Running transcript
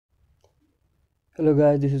Hello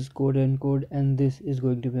guys, this is CodeNCode and this is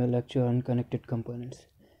going to be a lecture on connected components.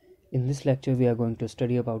 In this lecture we are going to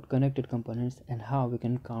study about connected components and how we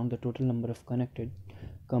can count the total number of connected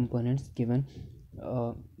components given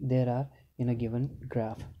there are in a given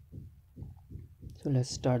graph. So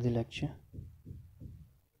let's start the lecture.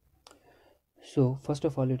 So first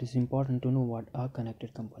of all, it is important to know what are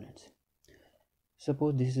connected components.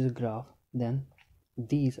 Suppose this is a graph, then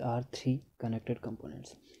these are three connected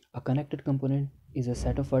components. A connected component is a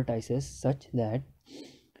set of vertices such that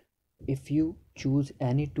if you choose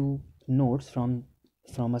any two nodes from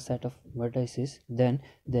a set of vertices, then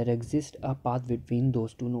there exists a path between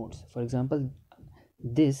those two nodes. For example,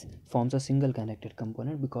 this forms a single connected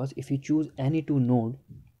component because if you choose any two node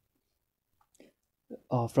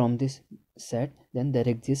from this set, then there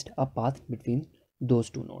exists a path between those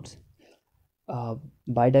two nodes.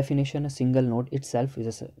 By definition, a single node itself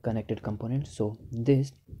is a connected component, so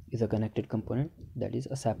this is a connected component, that is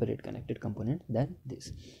a separate connected component than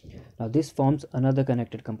this. Now this forms another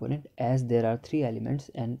connected component as there are three elements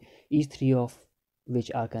and each three of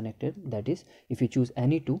which are connected, that is if you choose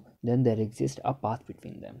any two, then there exists a path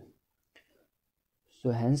between them.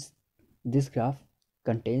 So hence this graph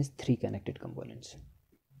contains three connected components.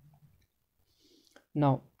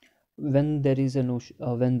 Now when there is a notion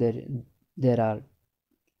when there are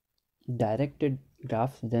directed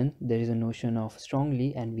graphs, then there is a notion of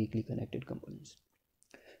strongly and weakly connected components.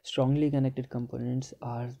 Strongly connected components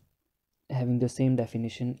are having the same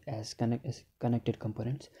definition as connected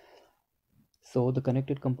components. So the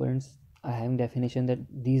connected components are having definition that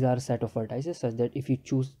these are a set of vertices such that if you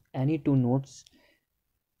choose any two nodes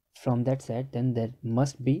from that set, then there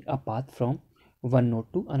must be a path from one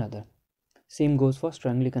node to another. Same goes for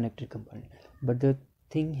strongly connected component, but the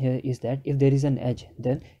thing here is that if there is an edge,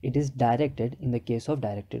 then it is directed in the case of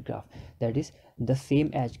directed graph, that is the same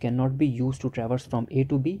edge cannot be used to traverse from A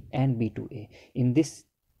to B and B to A. In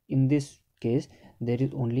this case there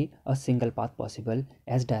is only a single path possible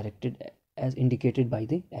as indicated by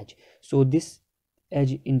the edge. So this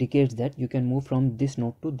edge indicates that you can move from this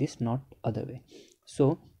node to this, not other way.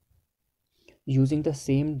 So using the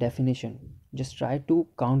same definition, just try to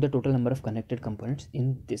count the total number of connected components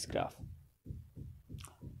in this graph.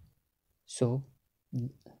 So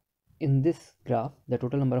in this graph, the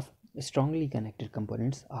total number of strongly connected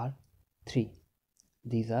components are 3.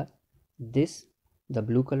 These are this, the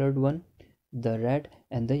blue colored one, the red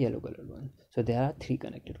and the yellow colored one. So there are 3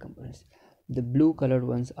 connected components. The blue colored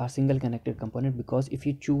ones are single connected component because if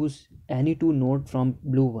you choose any two node from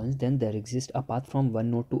blue ones, then there exists a path from one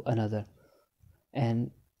node to another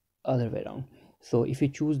and other way around. So if you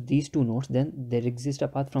choose these two nodes, then there exists a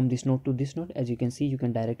path from this node to this node. As you can see, you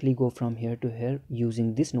can directly go from here to here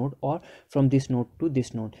using this node, or from this node to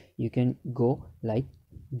this node you can go like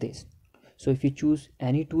this. So if you choose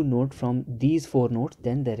any two nodes from these 4 nodes,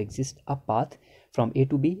 then there exists a path from A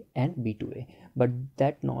to B and B to A. But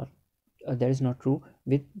that is not true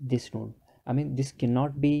with this node. I mean, this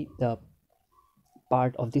cannot be the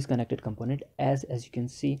part of this connected component, as you can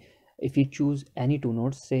see, if you choose any two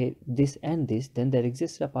nodes, say this and this, then there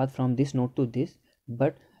exists a path from this node to this,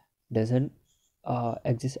 but doesn't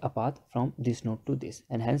exist a path from this node to this,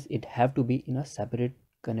 and hence it have to be in a separate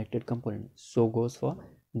connected component. So goes for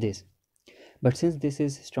this. But since this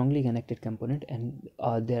is strongly connected component and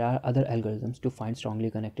there are other algorithms to find strongly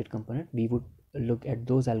connected component, we would look at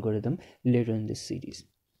those algorithms later in this series.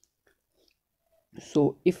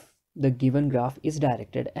 So if the given graph is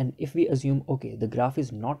directed, and if we assume okay, the graph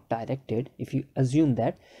is not directed, if you assume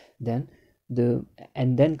that, then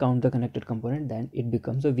then count the connected component, then it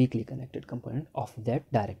becomes a weakly connected component of that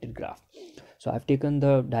directed graph. So I've taken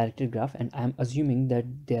the directed graph and I'm assuming that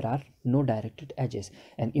there are no directed edges,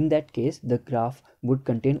 and in that case the graph would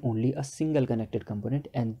contain only a single connected component,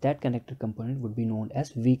 and that connected component would be known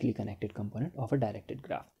as weakly connected component of a directed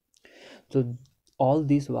graph. So all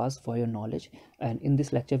this was for your knowledge, and in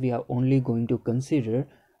this lecture we are only going to consider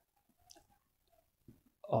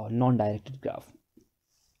a non-directed graph.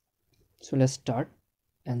 So let's start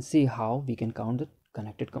and see how we can count the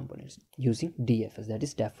connected components using DFS, that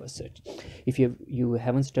is depth first search. If you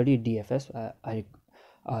haven't studied DFS,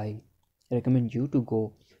 I recommend you to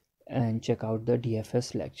go and check out the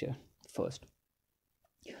DFS lecture first.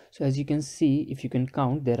 So as you can see, if you can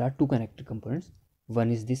count, there are 2 connected components.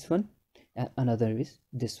 One is this one and another is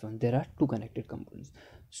this one. There are 2 connected components.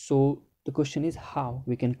 So the question is how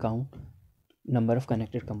we can count number of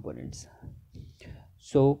connected components.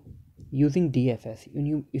 So using DFS,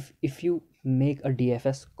 if you make a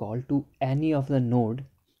DFS call to any of the node,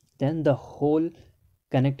 then the whole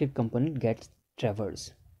connected component gets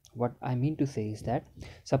traversed. What I mean to say is that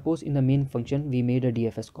suppose in the main function we made a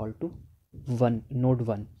DFS call to node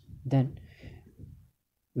 1, then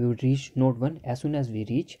we would reach node 1. As soon as we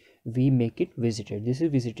reach, we make it visited. This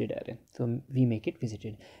is visited array, so we make it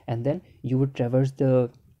visited, and then you would traverse the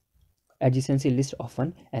adjacency list of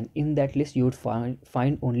 1, and in that list you would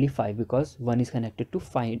find only 5, because 1 is connected to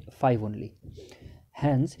 5 only.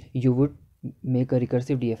 Hence you would make a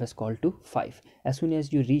recursive DFS call to 5. As soon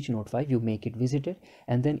as you reach node 5, you make it visited,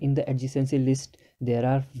 and then in the adjacency list there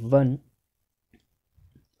are 1,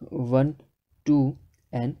 2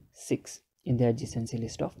 and 6 in the adjacency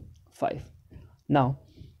list of 5. Now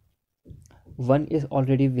 1 is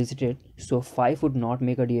already visited, so 5 would not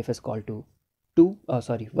make a DFS call to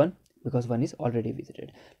 1, because 1 is already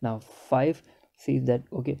visited. Now 5 sees that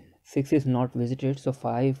okay, 6 is not visited, so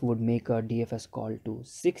 5 would make a DFS call to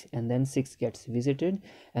 6, and then 6 gets visited,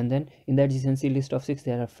 and then in the adjacency list of 6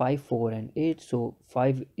 there are 5, 4 and 8, so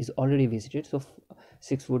 5 is already visited, so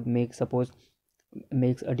 6 would makes a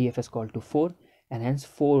DFS call to 4, and hence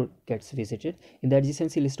 4 gets visited. In the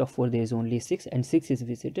adjacency list of 4 there is only 6, and 6 is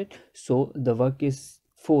visited, so the work is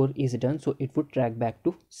 4 is done, so it would track back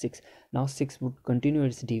to 6. Now 6 would continue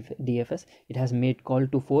its DFS. It has made call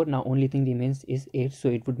to 4. Now only thing remains is 8, so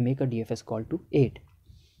it would make a DFS call to 8,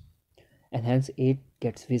 and hence 8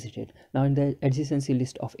 gets visited. Now in the adjacency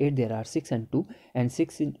list of 8 there are 6 and 2, and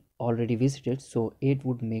 6 is already visited, so 8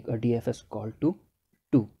 would make a DFS call to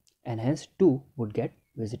 2, and hence 2 would get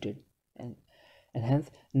visited, and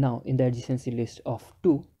hence now in the adjacency list of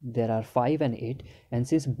 2 there are 5 and 8, and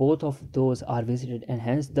since both of those are visited, and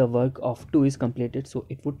hence the work of 2 is completed, so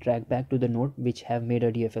it would track back to the node which have made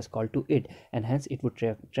a DFS call to 8, and hence it would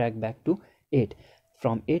track back to 8.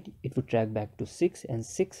 From 8 it would track back to 6, and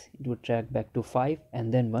 6 it would track back to 5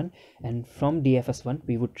 and then 1, and from DFS 1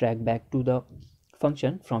 we would track back to the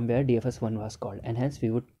function from where DFS 1 was called, and hence we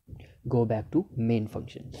would go back to main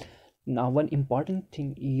function. Now one important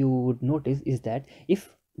thing you would notice is that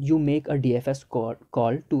if you make a DFS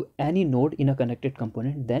call to any node in a connected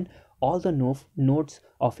component, then all the nodes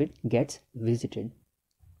of it gets visited.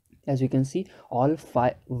 As you can see, all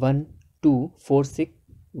 1 2 4 6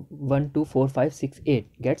 1 2 4 5 6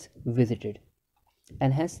 8 gets visited,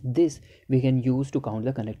 and hence this we can use to count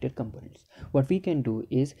the connected components. What we can do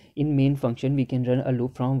is in main function we can run a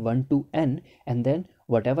loop from 1 to n, and then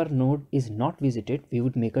whatever node is not visited we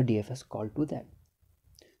would make a DFS call to that.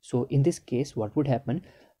 So in this case what would happen,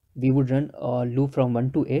 we would run a loop from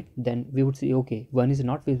 1 to 8, then we would see okay 1 is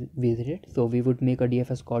not visited, so we would make a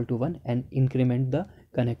DFS call to 1 and increment the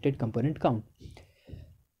connected component count.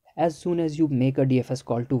 As soon as you make a DFS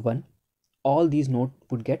call to 1, all these nodes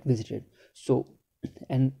would get visited, so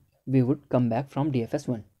and we would come back from DFS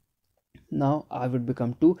 1. Now I would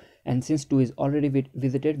become 2, and since 2 is already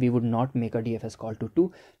visited we would not make a DFS call to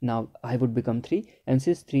 2. Now I would become 3, and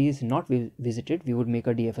since 3 is not visited we would make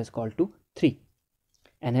a DFS call to 3,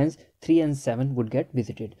 and hence 3 and 7 would get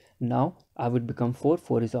visited. Now I would become 4,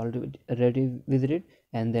 4 is already visited,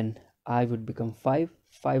 and then I would become 5,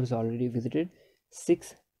 5 is already visited,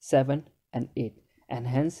 6, 7 and 8, and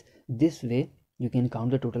hence this way you can count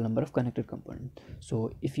the total number of connected components.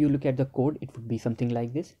 So if you look at the code, it would be something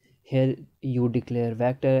like this. Here you declare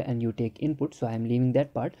vector and you take input, so I am leaving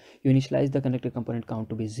that part. You initialize the connected component count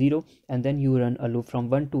to be 0, and then you run a loop from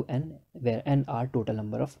 1 to n, where n are total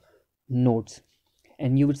number of nodes,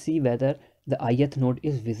 and you would see whether the ith node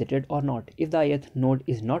is visited or not. If the ith node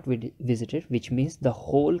is not visited, which means the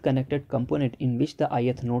whole connected component in which the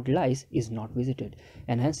ith node lies is not visited,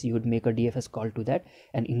 and hence you would make a DFS call to that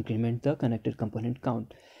and increment the connected component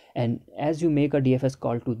count. And as you make a DFS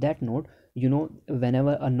call to that node, you know,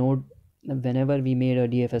 whenever we made a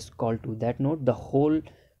DFS call to that node, the whole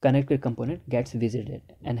connected component gets visited,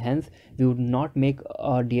 and hence we would not make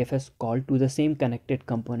a DFS call to the same connected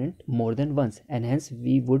component more than once, and hence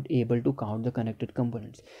we would able to count the connected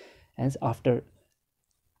components. Hence after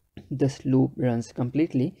this loop runs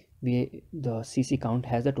completely, the CC count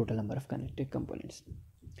has the total number of connected components.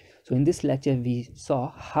 So in this lecture we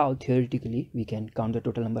saw how theoretically we can count the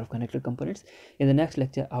total number of connected components. In the next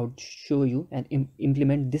lecture I would show you and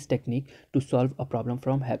implement this technique to solve a problem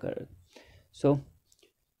from hacker. So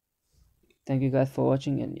thank you guys for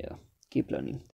watching, and yeah, keep learning.